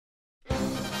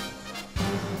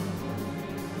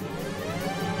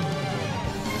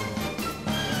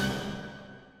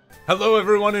Hello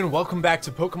everyone and welcome back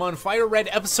to Pokemon FireRed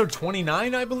episode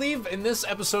 29, I believe. In this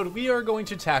episode, we are going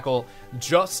to tackle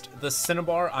just the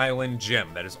Cinnabar Island Gym.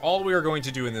 That is all we are going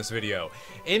to do in this video.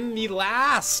 In the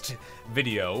last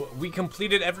video, we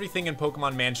completed everything in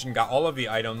Pokemon Mansion, got all of the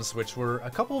items, which were a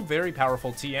couple very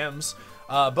powerful TMs,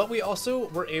 but we also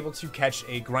were able to catch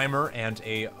a Grimer and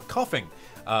a Coughing.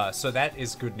 So that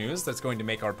is good news. That's going to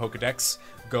make our Pokedex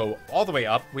go all the way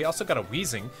up. We also got a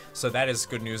Wheezing, so that is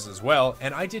good news as well.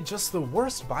 And I did just the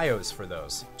worst bios for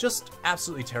those. Just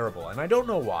absolutely terrible, and I don't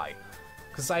know why.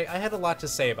 Because I had a lot to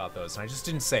say about those, and I just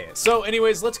didn't say it. So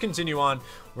anyways, let's continue on.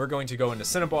 We're going to go into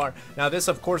Cinnabar. Now this,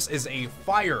 of course, is a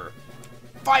fire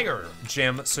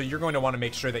gym, so you're going to want to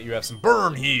make sure that you have some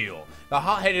Burn Heal. The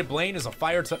hot-headed Blaine is a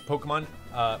fire Pokemon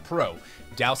pro.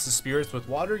 Douse the spirits with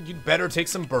water, you'd better take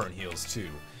some Burn Heals too.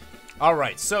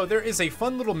 Alright, so there is a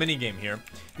fun little mini game here.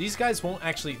 These guys won't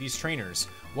actually, these trainers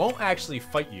won't actually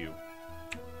fight you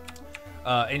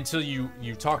until you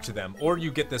talk to them, or you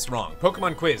get this wrong.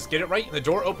 Pokemon quiz, get it right and the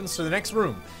door opens to the next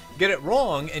room. Get it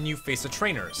wrong and you face a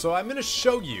trainer. So I'm gonna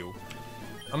show you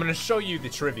the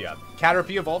trivia.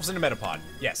 Caterpie evolves into Metapod.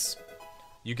 Yes.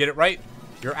 You get it right,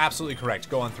 you're absolutely correct.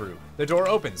 Go on through. The door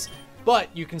opens,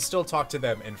 but you can still talk to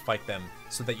them and fight them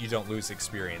so that you don't lose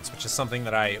experience, which is something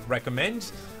that I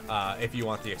recommend if you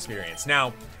want the experience.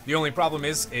 Now, the only problem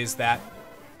is that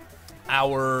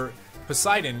our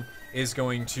Poseidon is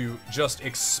going to just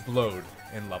explode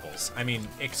in levels. I mean,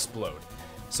 explode.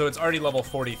 So it's already level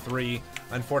 43.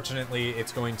 Unfortunately,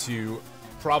 it's going to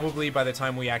probably, by the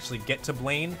time we actually get to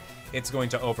Blaine, it's going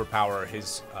to overpower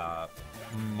his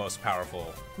most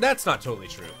powerful. That's not totally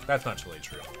true. That's not totally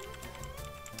true.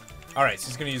 Alright, so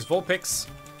he's going to use Vulpix.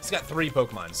 He's got 3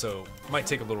 Pokemon, so it might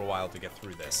take a little while to get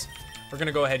through this. We're going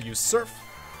to go ahead and use Surf.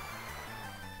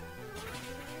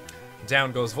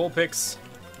 Down goes Vulpix.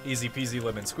 Easy peasy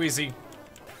lemon squeezy.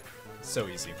 So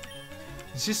easy.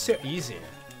 It's just so easy.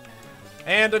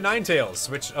 And a Ninetales,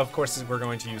 which of course we're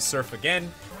going to use Surf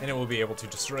again, and it will be able to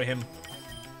destroy him.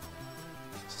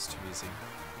 It's just too easy.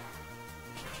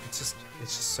 It's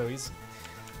just so easy.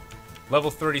 Level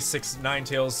 36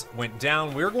 Ninetales went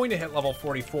down. We're going to hit level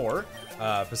 44.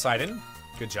 Poseidon,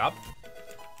 good job.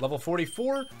 Level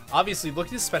 44, obviously look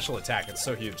at his special attack. It's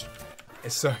so huge.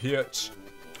 It's so huge.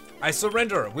 I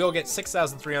surrender. We'll get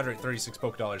 6,336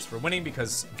 Pokedollars for winning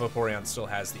because Vaporeon still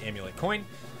has the Amulet Coin.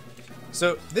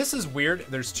 So this is weird.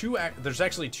 There's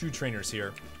actually 2 trainers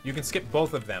here. You can skip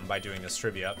both of them by doing this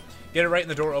trivia. Get it right and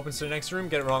the door opens to the next room.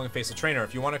 Get it wrong and face a trainer.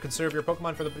 If you want to conserve your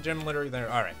Pokemon for the gym later, then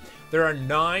alright. There are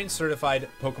 9 certified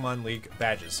Pokemon League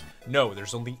badges. No,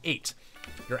 there's only 8.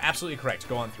 You're absolutely correct.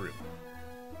 Go on through.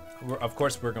 Of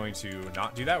course, we're going to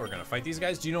not do that. We're going to fight these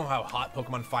guys. Do you know how hot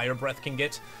Pokemon Fire Breath can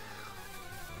get?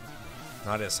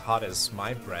 Not as hot as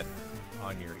my breath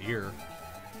on your ear.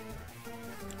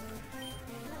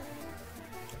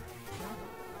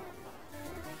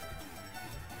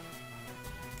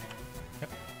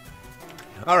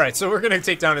 Alright, so we're going to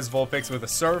take down his Vulpix with a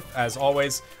Surf, as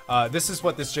always. This is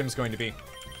what this gym's going to be. You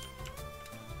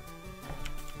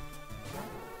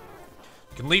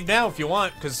can leave now if you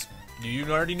want, because you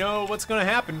already know what's going to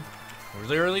happen. We're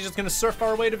literally just going to surf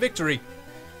our way to victory.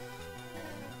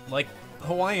 Like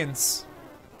Hawaiians.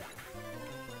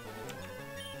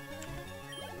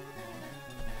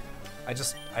 I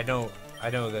know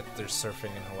that there's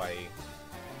surfing in Hawaii.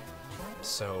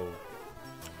 So,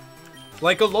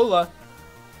 like Alola.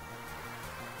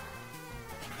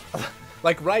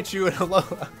 Like Raichu and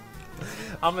Alola.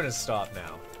 I'm gonna stop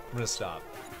now. I'm gonna stop.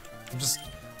 I'm just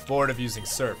bored of using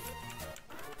Surf.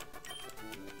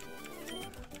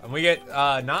 And we get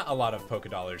not a lot of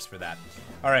Pokedollars for that.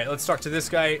 Alright, let's talk to this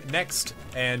guy next.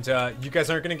 And you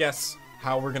guys aren't gonna guess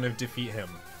how we're gonna defeat him.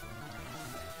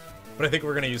 But I think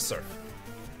we're gonna use Surf.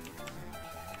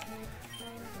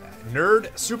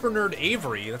 Super Nerd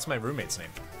Avery, that's my roommate's name.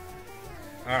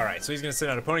 Alright, so he's gonna sit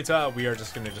on a Ponyta. We are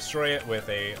just gonna destroy it with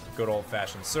a good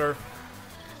old-fashioned Surf.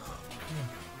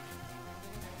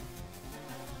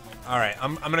 Alright,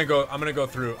 I'm gonna go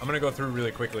through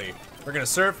really quickly. We're gonna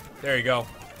Surf, there you go.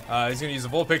 He's gonna use a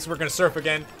Vulpix, we're gonna Surf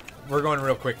again. We're going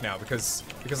real quick now because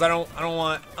I don't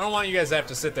want you guys to have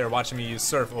to sit there watching me use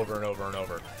Surf over and over and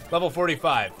over. Level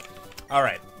 45.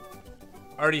 Alright.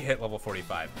 Already hit level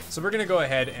 45. So we're gonna go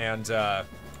ahead and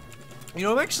you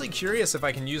know, I'm actually curious if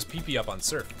I can use PP up on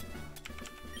Surf.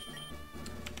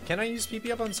 Can I use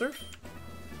PP up on Surf?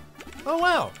 Oh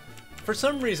wow. For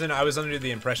some reason I was under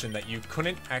the impression that you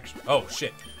couldn't actually, oh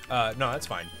shit. No, that's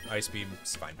fine. Ice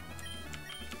Beam's fine.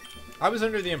 I was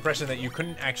under the impression that you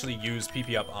couldn't actually use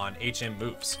PP up on HM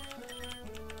moves.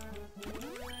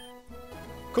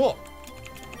 Cool.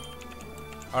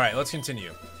 Alright, let's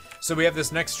continue. So we have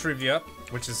this next trivia,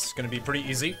 which is going to be pretty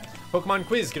easy. Pokemon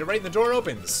quiz, get it right and the door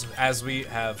opens, as we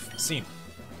have seen.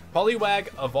 Poliwag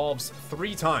evolves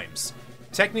 3 times.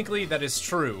 Technically, that is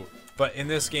true, but in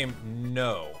this game,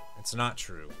 no, it's not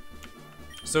true.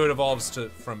 So it evolves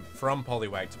from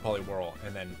Poliwag to Poliwhirl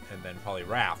and then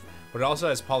Poliwrath, but it also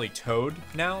has Politoed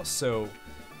now, so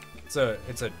it's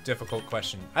a difficult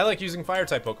question. I like using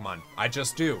Fire-type Pokemon. I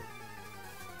just do.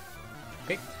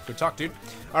 Okay, good talk, dude.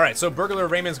 All right, so Burglar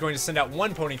Raymond's going to send out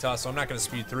 1 Ponyta, so I'm not going to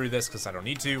speed through this because I don't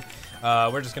need to.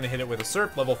 We're just going to hit it with a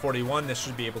Surf, level 41. This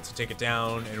should be able to take it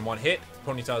down in 1 hit.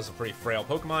 Ponyta is a pretty frail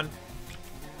Pokemon.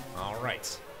 All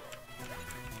right.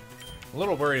 A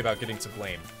little worried about getting to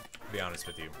Blaine, to be honest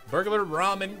with you. Burglar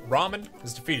Ramen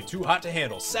is defeated. Too hot to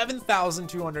handle.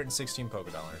 7,216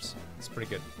 Pokédollars. That's pretty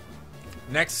good.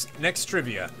 Next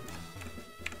trivia.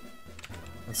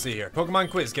 Let's see here. Pokemon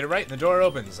quiz. Get it right and the door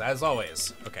opens, as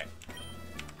always. Okay.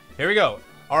 Here we go.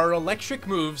 Are electric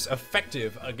moves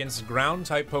effective against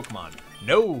ground-type Pokemon?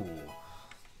 No.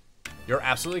 You're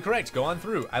absolutely correct. Go on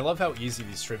through. I love how easy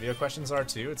these trivia questions are,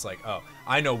 too. It's like, oh,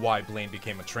 I know why Blaine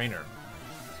became a trainer.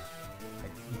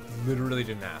 I literally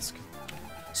didn't ask.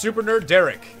 Super Nerd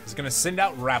Derek is going to send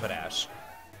out Rapidash.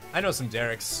 I know some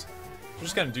Dereks. They're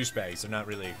just kind of douchebags. They're not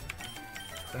really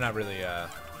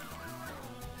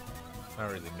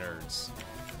nerds.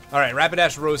 All right,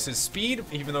 Rapidash rose his speed,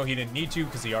 even though he didn't need to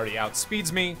because he already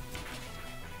outspeeds me.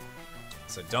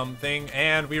 It's a dumb thing.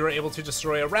 And we were able to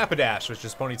destroy a Rapidash, which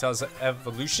is Ponyta's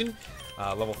evolution.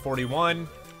 Level 41,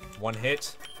 1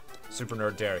 hit. Super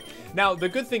Nerd Derek. Now, the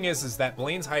good thing is that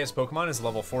Blaine's highest Pokemon is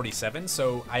level 47,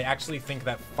 so I actually think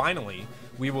that finally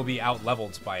we will be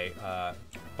out-leveled by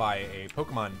a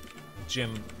Pokemon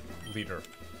gym leader.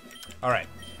 All right,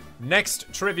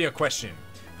 next trivia question.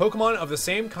 Pokemon of the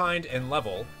same kind and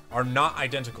level are not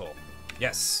identical.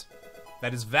 Yes,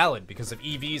 that is valid because of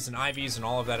EVs and IVs and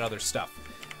all of that other stuff.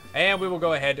 And we will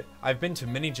go ahead. I've been to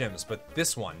many gyms, but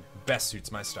this one best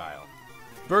suits my style.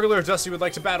 Burglar Dusty would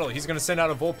like to battle. He's going to send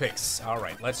out a Vulpix. All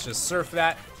right, let's just surf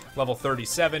that. Level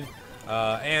 37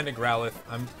 and a Growlithe.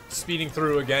 I'm speeding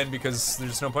through again because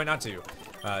there's no point not to.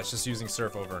 It's just using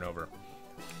surf over and over.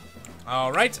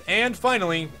 All right, and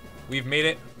finally, we've made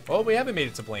it. Oh, we haven't made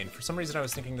it to Blaine. For some reason, I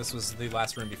was thinking this was the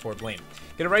last room before Blaine.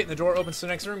 Get it right, and the door opens to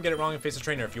the next room. Get it wrong and face a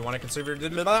trainer. If you want to conserve your...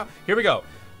 Here we go.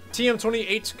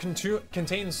 TM28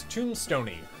 contains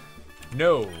Tombstony.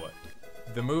 No.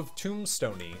 The move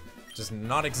Tombstony does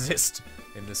not exist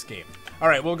in this game. All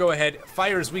right, we'll go ahead.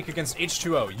 Fire is weak against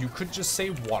H2O. You could just say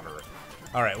water.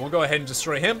 All right, we'll go ahead and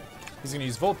destroy him. He's going to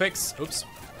use Vulpix. Oops.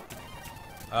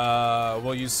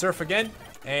 We'll use Surf again,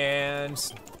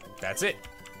 and that's it.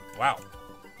 Wow.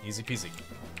 Easy peasy.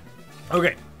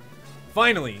 Okay,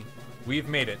 finally, we've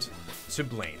made it to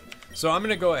Blaine. So I'm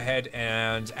gonna go ahead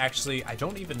and actually, I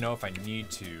don't even know if I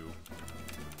need to.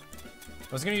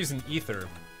 I was gonna use an Ether,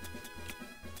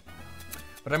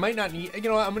 but I might not need, you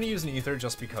know what, I'm gonna use an Ether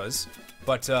just because,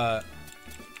 but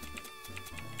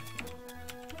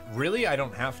really, I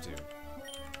don't have to.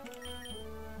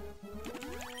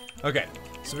 Okay,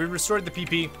 so we restored the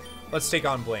PP. Let's take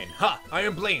on Blaine. Ha! I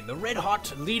am Blaine, the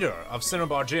red-hot leader of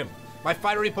Cinnabar Gym. My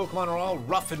fiery Pokemon are all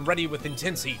rough and ready with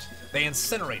intense heat. They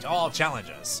incinerate all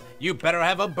challengers. You better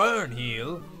have a burn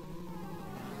heal.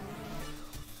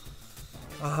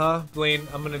 Blaine,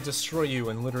 I'm gonna destroy you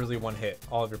in literally 1 hit.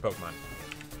 All of your Pokemon.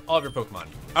 All of your Pokemon.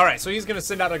 Alright, so he's gonna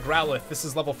send out a Growlithe. This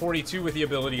is level 42 with the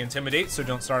ability Intimidate, so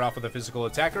don't start off with a physical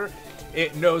attacker.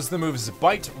 It knows the moves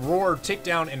Bite, Roar,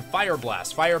 Takedown, and Fire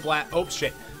Blast. Fire Blast, oh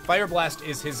shit. Fire Blast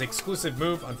is his exclusive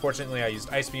move. Unfortunately, I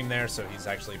used Ice Beam there, so he's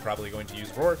actually probably going to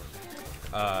use Roar.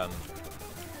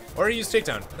 Or he used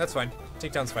Takedown. That's fine.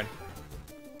 Takedown's fine.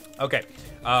 Okay.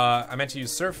 I meant to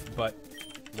use Surf, but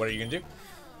what are you gonna do?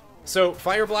 So,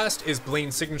 Fire Blast is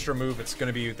Blaine's signature move. It's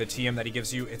gonna be the TM that he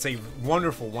gives you. It's a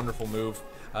wonderful, wonderful move.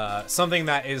 Something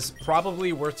that is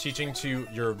probably worth teaching to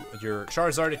your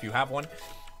Charizard if you have one.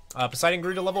 Poseidon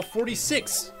grew to level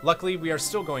 46. Luckily, we are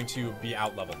still going to be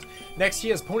out-leveled. Next, he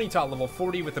has Ponyta level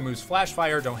 40 with the moves Flash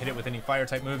Fire. Don't hit it with any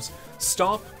Fire-type moves.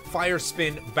 Stomp, Fire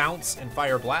Spin, Bounce, and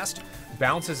Fire Blast.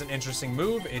 Bounce is an interesting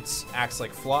move. It acts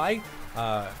like Fly,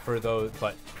 for those,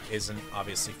 but isn't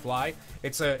obviously Fly.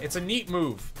 It's a neat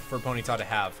move for Ponyta to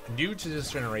have, new to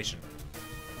this generation.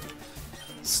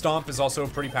 Stomp is also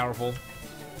pretty powerful.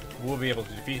 We'll be able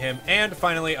to defeat him. And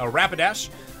finally, a Rapidash.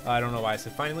 I don't know why I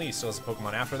said finally. He still has a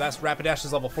Pokemon after that. Rapidash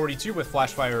is level 42 with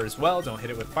Flash Fire as well. Don't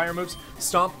hit it with fire moves.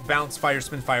 Stomp, Bounce, Fire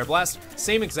Spin, Fire Blast.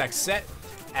 Same exact set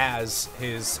as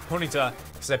his Ponyta,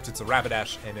 except it's a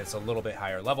Rapidash and it's a little bit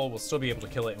higher level. We'll still be able to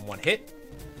kill it in 1 hit.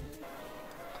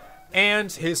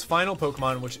 And his final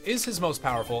Pokemon, which is his most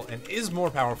powerful and is more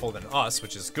powerful than us,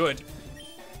 which is good,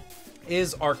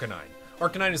 is Arcanine.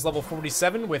 Arcanine is level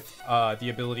 47 with the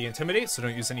ability Intimidate, so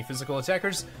don't use any physical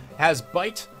attackers. Has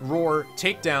Bite, Roar,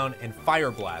 Takedown, and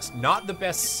Fire Blast. Not the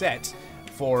best set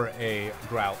for an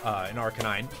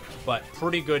Arcanine, but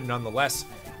pretty good nonetheless.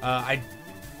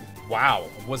 Wow,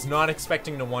 was not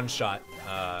expecting to one-shot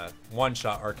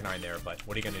Arcanine there, but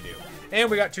what are you gonna do? And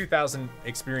we got 2,000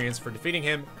 experience for defeating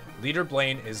him. Leader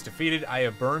Blaine is defeated. I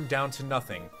have burned down to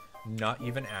nothing. Not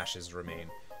even ashes remain.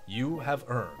 You have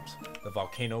earned the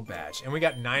Volcano Badge. And we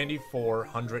got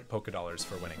 9,400 Pokédollars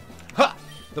for winning. Ha!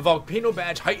 The Volcano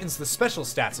Badge heightens the special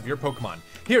stats of your Pokemon.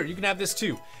 Here, you can have this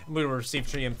too. And we will receive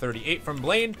TM38 from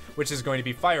Blaine, which is going to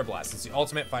be Fire Blast. It's the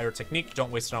ultimate fire technique.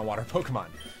 Don't waste it on water Pokemon.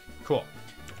 Cool.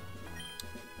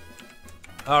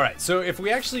 Alright, so if we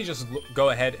actually just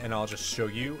go ahead and I'll just show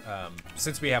you,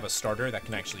 since we have a starter that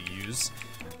can actually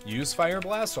use Fire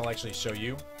Blast, I'll actually show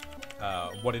you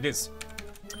what it is.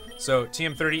 So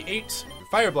TM38,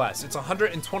 Fire Blast. It's a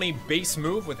 120 base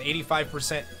move with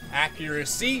 85%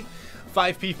 accuracy.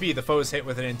 5 PP, the foe is hit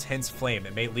with an intense flame.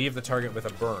 It may leave the target with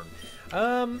a burn.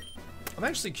 I'm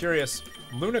actually curious.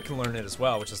 Luna can learn it as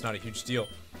well, which is not a huge deal.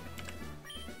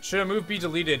 Should a move be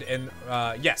deleted? And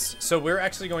yes, so we're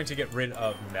actually going to get rid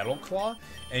of Metal Claw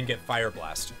and get Fire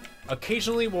Blast.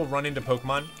 Occasionally we'll run into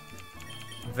Pokemon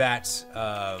that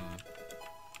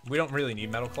we don't really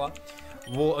need Metal Claw.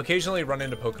 We'll occasionally run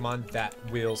into Pokemon that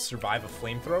will survive a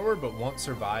flamethrower but won't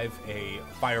survive a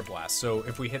Fire Blast. So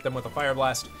if we hit them with a Fire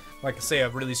Blast, like say a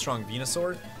really strong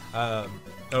Venusaur,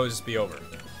 it'll just be over.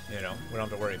 You know, we don't have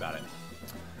to worry about it.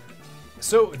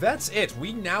 So that's it.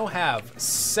 We now have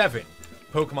 7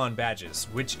 Pokemon badges,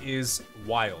 which is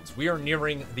wild. We are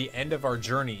nearing the end of our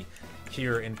journey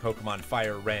here in Pokemon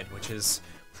FireRed, which is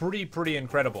pretty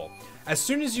incredible. As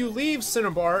soon as you leave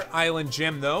Cinnabar Island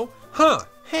Gym though,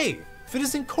 hey, if it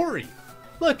isn't Corey.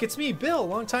 Look, it's me, Bill,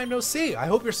 long time no see. I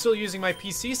hope you're still using my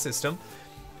PC system.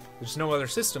 There's no other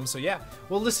system, so yeah.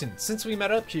 Well listen, since we met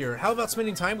up here, how about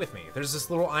spending time with me? There's this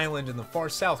little island in the far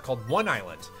south called One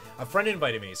Island. A friend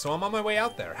invited me, so I'm on my way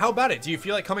out there. How about it? Do you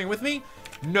feel like coming with me?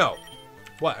 No.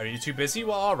 What, are you too busy?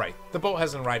 Well, alright. The boat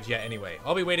hasn't arrived yet anyway.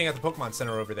 I'll be waiting at the Pokemon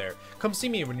Center over there. Come see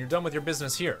me when you're done with your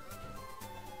business here.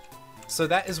 So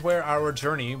that is where our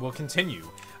journey will continue.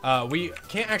 We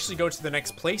can't actually go to the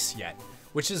next place yet,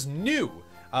 which is new.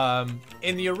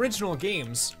 In the original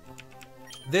games,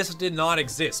 this did not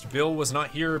exist. Bill was not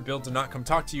here. Bill did not come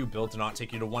talk to you. Bill did not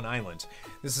take you to One Island.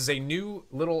 This is a new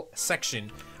little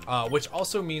section, which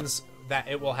also means that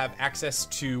it will have access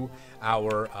to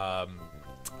our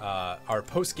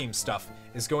post-game stuff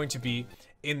is going to be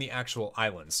in the actual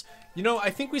islands. You know,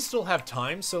 I think we still have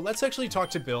time, so let's actually talk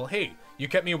to Bill. Hey, you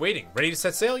kept me waiting. Ready to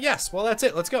set sail? Yes. Well, that's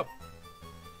it. Let's go.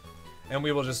 And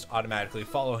we will just automatically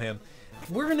follow him.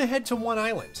 We're going to head to One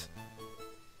Island.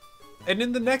 And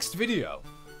in the next video,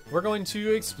 we're going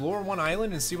to explore One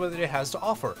Island and see what it has to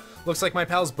offer. Looks like my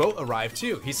pal's boat arrived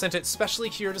too. He sent it specially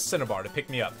here to Cinnabar to pick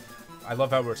me up. I love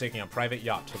how we're taking a private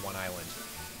yacht to One Island.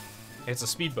 It's a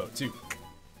speedboat too.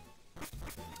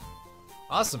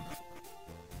 Awesome.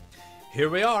 Here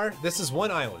we are. This is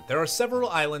One Island. There are several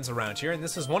islands around here, and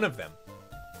this is one of them.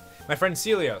 My friend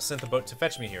Celio sent the boat to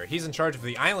fetch me here. He's in charge of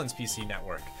the island's PC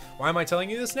network. Why am I telling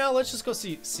you this now? Let's just go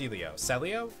see Celio.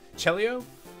 Celio? Chelio?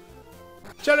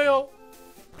 Chelio!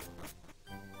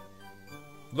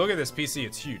 Look at this PC.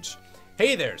 It's huge.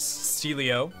 Hey there,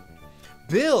 Celio.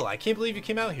 Bill, I can't believe you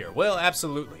came out here. Well,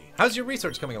 absolutely. How's your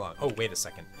research coming along? Oh, wait a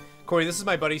second. Corey, this is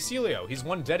my buddy Celio. He's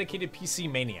one dedicated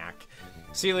PC maniac.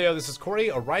 Celio, this is Corey,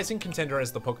 a rising contender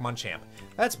as the Pokemon champ.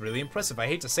 That's really impressive. I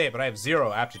hate to say it, but I have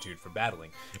zero aptitude for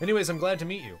battling. Anyways, I'm glad to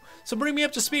meet you. So bring me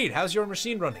up to speed. How's your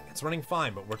machine running? It's running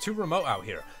fine, but we're too remote out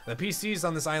here. The PCs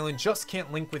on this island just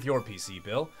can't link with your PC,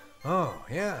 Bill. Oh,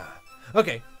 yeah.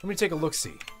 Okay, let me take a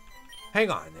look-see.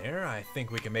 Hang on there. I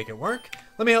think we can make it work.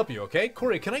 Let me help you, okay?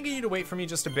 Corey, can I get you to wait for me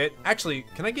just a bit? Actually,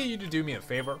 can I get you to do me a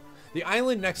favor? The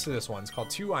island next to this one's called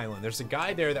Two Island. There's a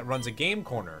guy there that runs a game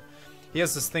corner. He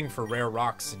has this thing for rare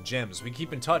rocks and gems. We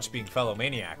keep in touch being fellow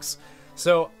maniacs.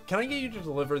 So, can I get you to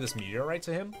deliver this meteorite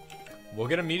to him? We'll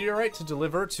get a meteorite to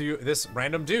deliver to this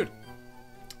random dude.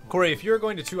 Corey, if you're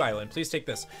going to Two Island, please take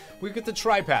this. We get the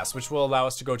Tri-Pass, which will allow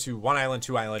us to go to One Island,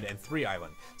 Two Island, and Three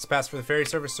Island. It's a pass for the ferry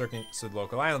service circuit to the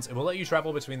local islands. It will let you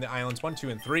travel between the islands 1, 2,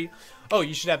 and 3. Oh,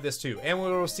 you should have this too. And we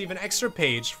will receive an extra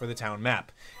page for the town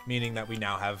map, meaning that we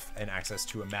now have an access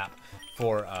to a map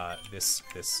for this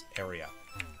area.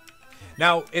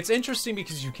 Now, it's interesting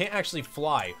because you can't actually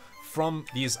fly from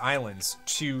these islands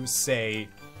to, say,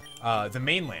 the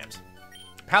mainland.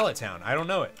 Pallet Town, I don't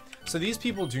know it. So these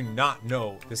people do not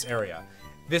know this area.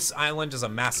 This island is a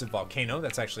massive volcano.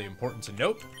 That's actually important to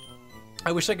note.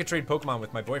 I wish I could trade Pokemon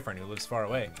with my boyfriend who lives far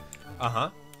away.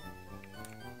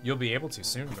 You'll be able to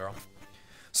soon, girl.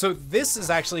 So this is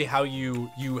actually how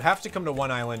you have to come to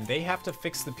one island. They have to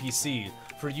fix the PC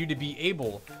for you to be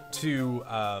able to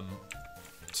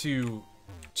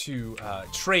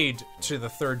trade to the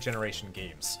 3rd generation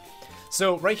games.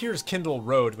 So right here is Kindle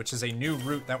Road, which is a new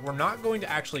route that we're not going to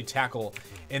actually tackle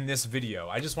in this video.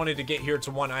 I just wanted to get here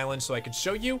to one island so I could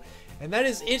show you. And that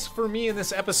is it for me in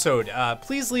this episode.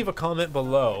 Please leave a comment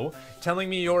below telling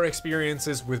me your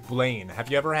experiences with Blaine. Have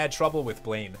you ever had trouble with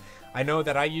Blaine? I know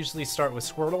that I usually start with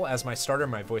Squirtle. As my starter,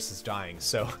 my voice is dying.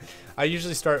 So I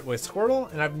usually start with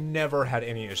Squirtle, and I've never had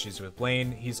any issues with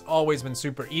Blaine. He's always been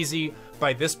super easy.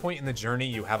 By this point in the journey,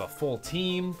 you have a full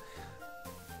team.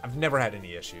 I've never had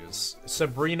any issues.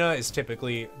 Sabrina is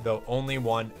typically the only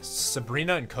one.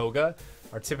 Sabrina and Koga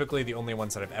are typically the only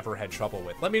ones that I've ever had trouble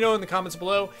with. Let me know in the comments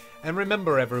below. And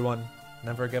remember, everyone,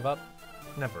 never give up,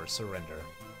 never surrender.